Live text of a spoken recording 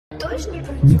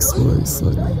Mix wise,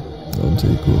 sorry. Don't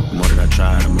take off. The more that I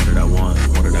try, the more that I want. The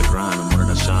more that I grind, the more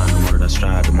that I shine. The more that I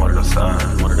strive, the more that I sign.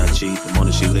 The more that I cheat, the more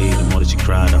that she leave. The more that she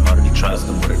cry, the harder to trust.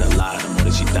 The more that I lie, the more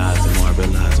that she dies. The more I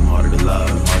realize I'm harder to love.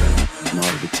 I'm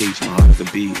harder to teach, I'm harder to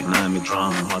beat. And I'm a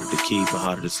drum, I'm harder to keep, I'm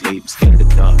harder to sleep. Scared of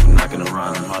the dark, I'm not gonna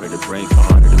run. I'm harder to break, I'm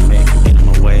harder to make. I'm getting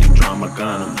my way, I'm drawing my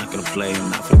gun. I'm not gonna play, I'm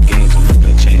not for the games. I'm not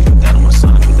gonna change, put that on my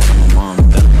son, put that on my mom,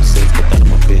 put that on my sis, put that on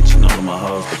my bitch, and all of my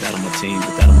hoes. Put that on my team,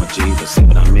 put that on my G. But say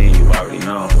what I mean, you already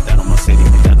know. Put that on my city,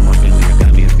 put that on my Bentley. I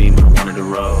got me a beam, I wanted to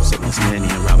roll. Sip on Smitty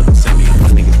and Robert and Semi. And my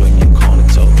niggas with me, I'm calling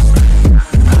it toast.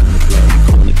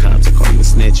 The cops, I call you a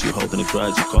snitch, you holding a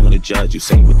grudge, you calling a judge, you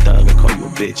say you a thug, I call you a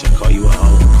bitch, I call you a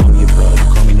hoe, I call me a bro, you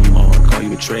call me no more, I call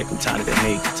you a trick, I'm tired of the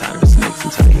hate, I'm tired of the snakes, I'm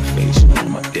tired of your face, you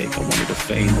wanted my dick, I wanted the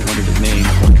fame, I wanted the name,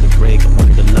 I wanted the break, I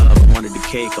wanted the love, I wanted the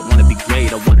cake, I wanted to be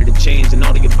great, I wanted to change and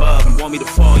all the above, you want me to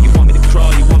fall, you want me to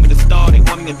crawl, you want me to stall, they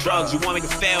want me to drugs, you want me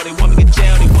to fail, they want me to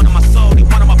jail, they wanted my soul, they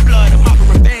wanted my blood, I'm out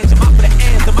for revenge, I'm out for the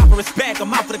ends, I'm out for respect,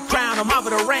 I'm out for the crown, I'm out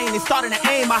for the rain, they starting to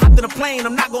aim, I hopped in a plane,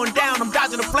 I'm not going down, I'm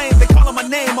dodging the flames, they calling my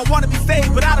name, I wanna be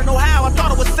saved, but I don't know how, I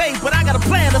thought it was safe, but I got a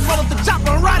plan, let's roll up the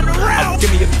chopper and ride it around.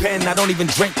 Give me a pen, I don't even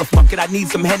drink, but fuck it, I need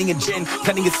some Henny and gin,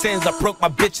 plenty of sins, I broke my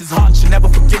bitch's heart, she'll never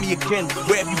forgive me again,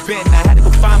 where have you been, I had to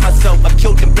go find myself, I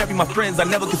killed and buried my friends, I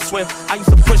never could swim, I used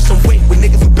to push some weight with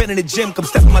niggas who been in the gym, come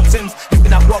step in my Timbs, you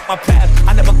cannot walk my path,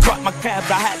 I never caught my calves,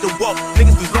 I had to walk,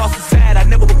 niggas was lost and sad, I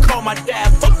never would call my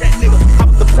dad, fuck that nigga, I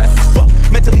was depressed as fuck,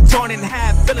 mentally torn in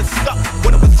half, feeling stuck,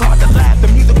 when it was hard to laugh, the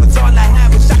music was all I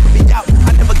had, was shocking me out,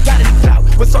 I never got any clout,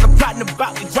 what's all the plotting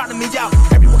about, they drowning me out,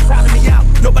 everyone crowding me out,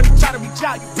 nobody trying to reach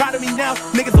out, you proud of me now,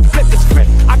 niggas will flip the script,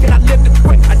 I cannot live the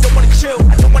quick, I don't wanna chill,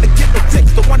 I don't wanna get no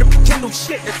ticks, don't wanna pretend no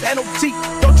shit, it's NOT,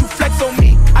 don't you flex on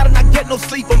me, I do not get no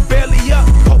sleep, I'm barely up,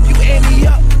 hope you end me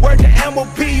up, word to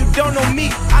MOP, you don't know me,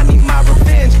 I need my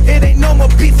revenge, it ain't no more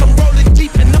beats, I'm rolling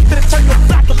deep enough to turn your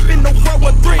block up in no World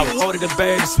War III. I was older the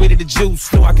bird, sweeter the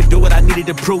juice, knew I could do it, I needed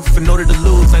the proof, in order to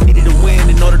lose, I needed to win,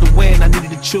 in order to win, I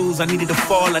needed to choose, I needed to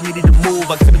fall, I needed to move,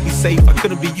 I couldn't be safe, I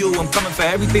couldn't be you, I'm coming for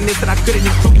everything that I couldn't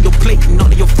include your plate and all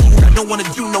of your food, I don't wanna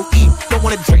do no eat, don't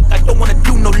wanna drink, I don't wanna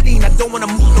do no lean, I don't wanna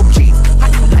move no keys,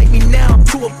 how you like me now, I'm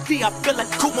too OP, I feel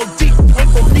like Kumo deep,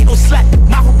 ain't gon' need no slack,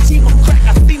 my whole team on crack,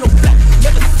 I see no black,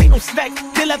 never see no snack,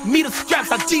 they left me the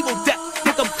scraps, I Devo that,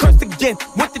 think I'm cursed again,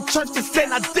 went to church and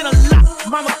said I did a lot,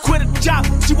 mama quit a job,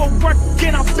 she won't work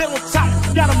again, I've been on top,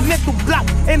 got a mental block,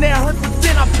 and that hurts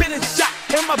then I've been in shock,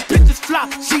 and my bitch is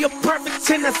flop, she a perfect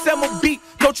 10, that's MOB,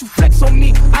 don't you flex on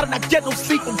me, I do not get no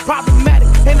sleep, I'm problematic,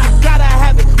 and I gotta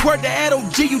have it, word to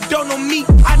LOG, you don't know me,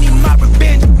 I need my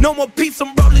revenge, no more peace,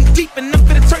 I'm rolling deep, and I'm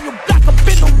gonna turn your block up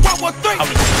into World War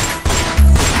III.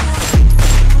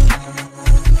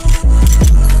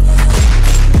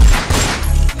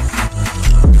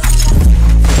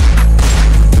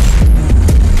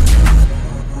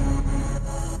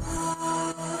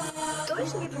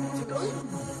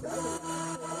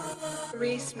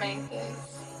 Reese made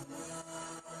this.